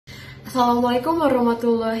Assalamualaikum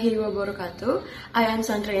warahmatullahi wabarakatuh. I am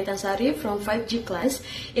Sandra Intan Sari from 5G class.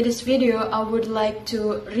 In this video, I would like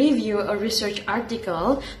to review a research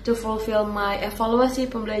article to fulfill my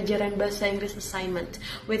Evaluasi Pembelajaran Bahasa Inggris assignment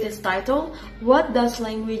with its title, What Does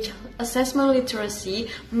Language Assessment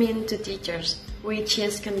Literacy Mean to Teachers?, which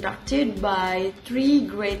is conducted by three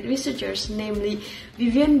great researchers, namely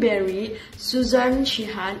Vivian Berry, Susan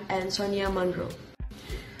Sheehan, and Sonia Monroe.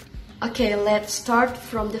 Okay, let's start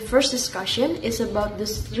from the first discussion. It's about the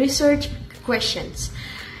research questions.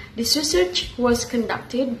 This research was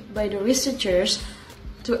conducted by the researchers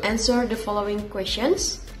to answer the following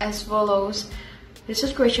questions as follows.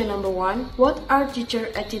 Research question number 1, what are teacher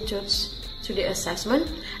attitudes to the assessment?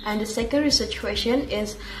 And the second research question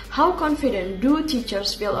is, how confident do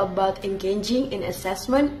teachers feel about engaging in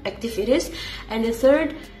assessment activities? And the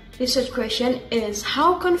third research question is,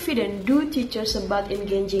 how confident do teachers about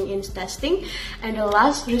engaging in testing? And the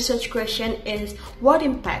last research question is, what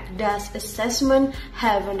impact does assessment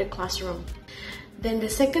have on the classroom? Then the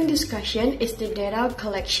second discussion is the data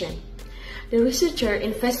collection. The researcher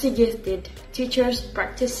investigated teachers'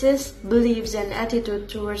 practices, beliefs, and attitude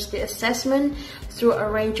towards the assessment through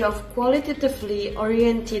a range of qualitatively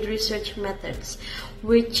oriented research methods,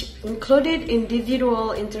 which included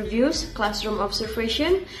individual interviews, classroom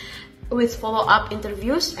observation, with follow-up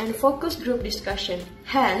interviews and focus group discussion.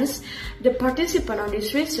 Hence, the participants on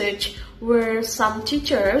this research were some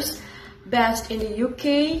teachers based in the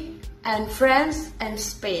UK and France and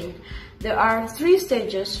Spain. There are 3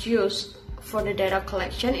 stages used for the data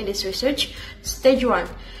collection in this research. Stage 1.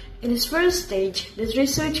 In this first stage, this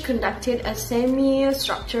research conducted a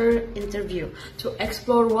semi-structured interview to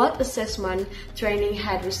explore what assessment training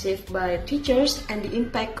had received by teachers and the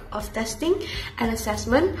impact of testing and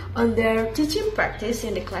assessment on their teaching practice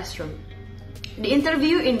in the classroom. The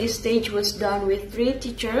interview in this stage was done with 3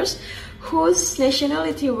 teachers whose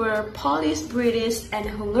nationality were Polish, British, and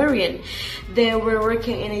Hungarian. They were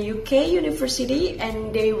working in a UK university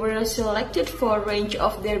and they were selected for a range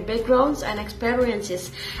of their backgrounds and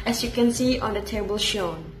experiences, as you can see on the table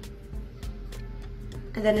shown.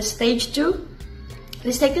 And then the stage 2.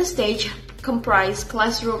 The second stage comprised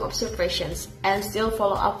classroom observations and still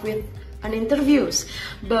follow up with an interviews,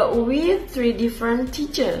 but with 3 different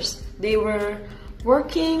teachers. They were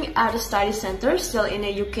working at a study center still in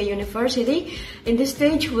a UK university. In this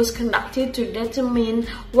stage was conducted to determine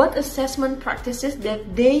what assessment practices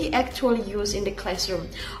that they actually use in the classroom.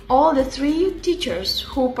 All the 3 teachers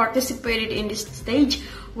who participated in this stage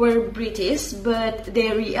were British, but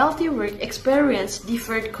their reality work experience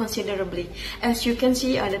differed considerably, as you can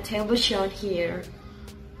see on the table shown here.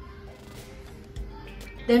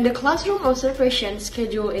 Then the classroom observation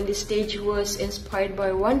schedule in this stage was inspired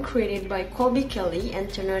by one created by Colby Kelly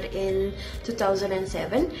and Turner in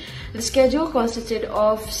 2007. The schedule consisted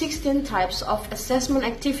of 16 types of assessment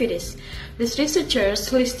activities. These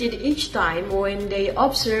researchers listed each time when they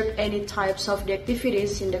observed any types of the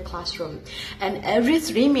activities in the classroom. And every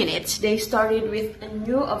 3 minutes, they started with a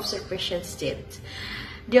new observation sheet.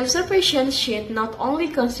 The observation sheet not only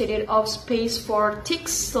consisted of space for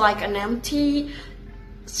ticks like an empty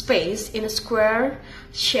space in a square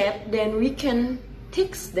shape, then we can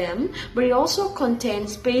tick them, but it also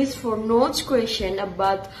contains space for notes question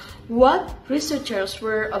about what researchers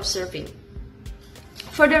were observing.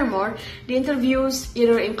 Furthermore, the interviews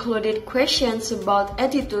either included questions about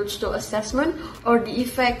attitudes to assessment or the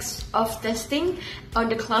effects of testing on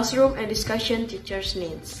the classroom and discussion teachers'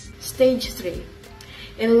 needs. Stage 3.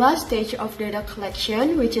 In the last stage of data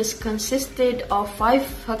collection, which is consisted of 5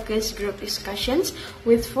 focus group discussions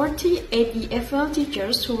with 48 EFL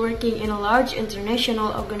teachers who working in a large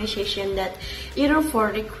international organization that either for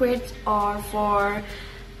recruit or for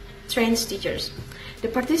trained teachers. The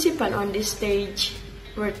participants on this stage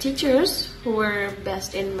were teachers who were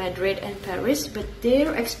based in Madrid and Paris, but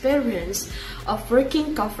their experience of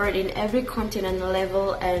working covered in every continent,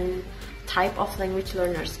 level, and type of language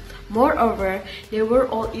learners. Moreover, they were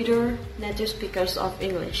all either native speakers of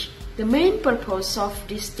English. The main purpose of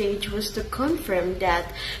this stage was to confirm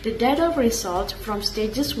that the data results from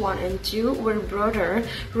stages 1 and 2 were broader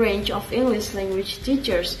range of English language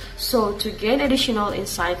teachers, so to gain additional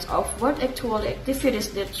insights of what actual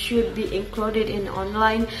activities that should be included in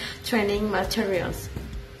online training materials.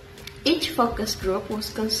 Each focus group was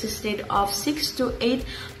consisted of 6 to 8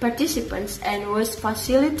 participants and was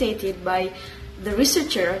facilitated by the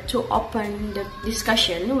researcher to open the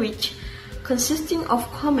discussion, which consisting of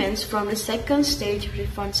comments from the second stage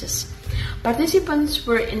responses. Participants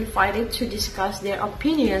were invited to discuss their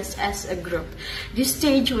opinions as a group. This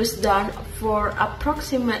stage was done for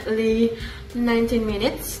approximately 19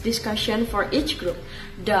 minutes discussion for each group.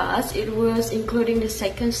 Thus, it was including the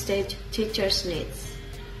second stage teachers' needs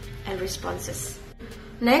and responses.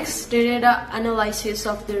 Next, the data analysis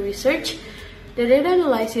of the research. The data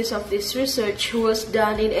analysis of this research was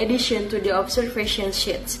done in addition to the observation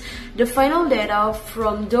sheets. The final data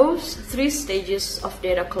from those 3 stages of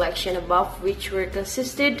data collection above, which were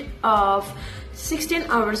consisted of 16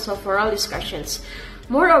 hours of oral discussions.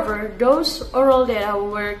 Moreover, those oral data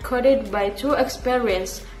were coded by 2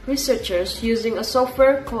 experienced researchers using a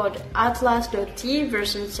software called Atlas.T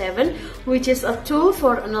version 7, which is a tool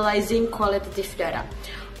for analyzing qualitative data.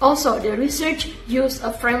 Also, the research used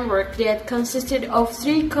a framework that consisted of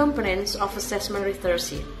 3 components of assessment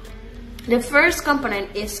literacy. The first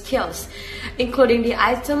component is skills, including the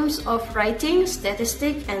items of writing,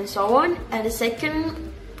 statistics, and so on, and the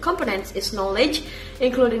second component is knowledge,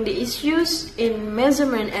 including the issues in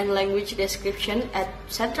measurement and language description,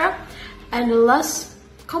 etc. And the last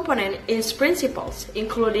component is principles,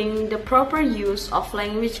 including the proper use of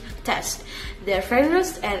language tests, their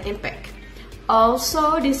fairness and impact.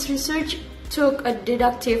 Also, this research took a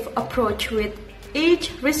deductive approach with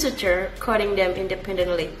each researcher coding them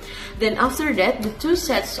independently. Then after that, the 2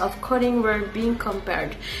 sets of coding were being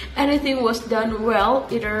compared. Anything was done well,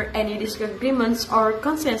 either any disagreements or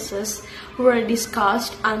consensus were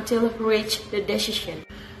discussed until reached the decision.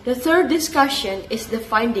 The third discussion is the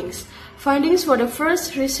findings. Findings for the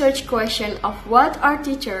first research question of what are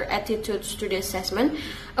teacher attitudes to the assessment.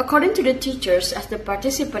 According to the teachers as the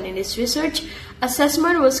participant in this research,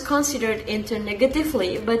 assessment was considered into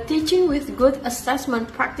negatively, but teaching with good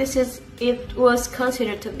assessment practices, it was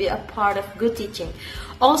considered to be a part of good teaching.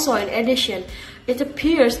 Also, in addition, it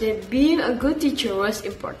appears that being a good teacher was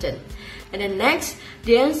important. And then next,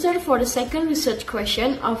 the answer for the second research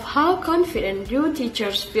question of how confident do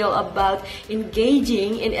teachers feel about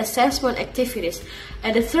engaging in assessment activities.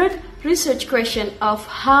 And the third research question of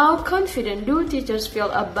how confident do teachers feel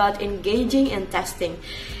about engaging in testing.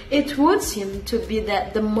 It would seem to be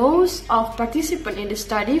that the most of participants in the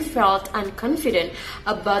study felt unconfident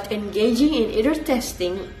about engaging in either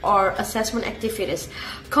testing or assessment activities.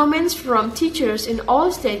 Comments from teachers in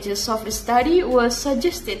all stages of the study was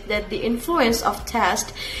suggested that the influence of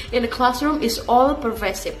tests in the classroom is all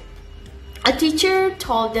pervasive. A teacher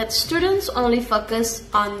told that students only focus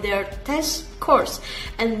on their test course,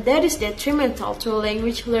 and that is detrimental to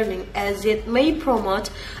language learning as it may promote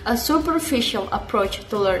a superficial approach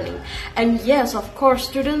to learning. And yes, of course,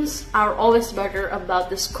 students are always better about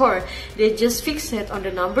the score. They just fixate on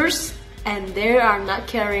the numbers and they are not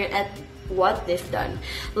caring at what they've done.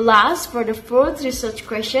 Last, for the fourth research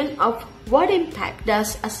question of what impact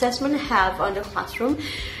does assessment have on the classroom,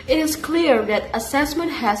 it is clear that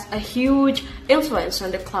assessment has a huge influence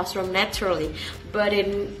on the classroom naturally, but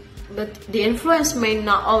the influence may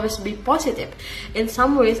not always be positive. In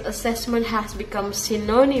some ways, assessment has become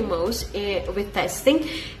synonymous with testing,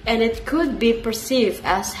 and it could be perceived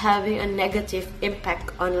as having a negative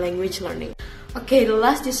impact on language learning. Okay, the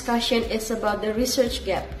last discussion is about the research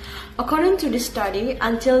gap. According to the study,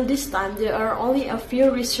 until this time, there are only a few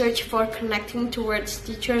research for connecting towards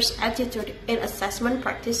teachers' attitude in assessment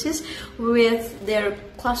practices with their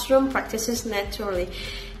classroom practices naturally.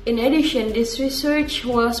 In addition, this research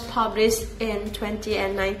was published in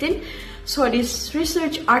 2019, so this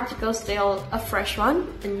research article is still a fresh one,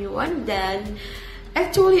 a new one. Then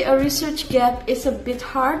actually, a research gap is a bit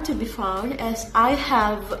hard to be found as I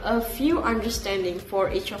have a few understanding for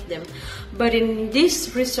each of them. But in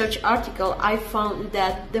this research article, I found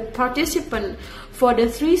that the participants for the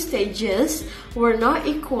 3 stages were not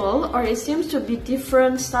equal, or it seems to be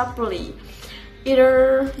different separately.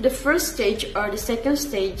 Either the first stage or the second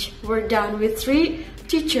stage were done with 3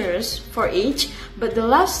 teachers for each, but the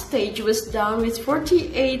last stage was done with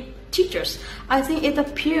 48 teachers. I think it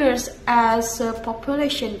appears as a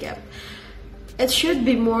population gap. It should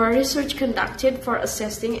be more research conducted for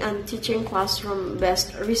assessing and teaching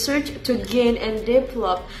classroom-based research to gain and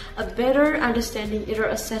develop a better understanding either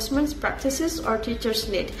assessment practices or teachers'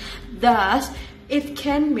 need. Thus, it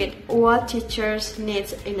can meet what teachers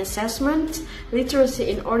need in assessment literacy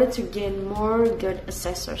in order to gain more good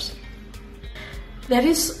assessors. That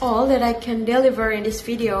is all that I can deliver in this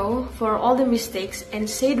video. For all the mistakes and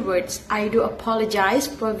said words, I do apologize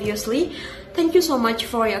previously. Thank you so much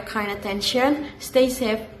for your kind attention. Stay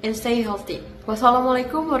safe and stay healthy.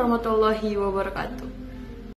 Wassalamualaikum warahmatullahi wabarakatuh.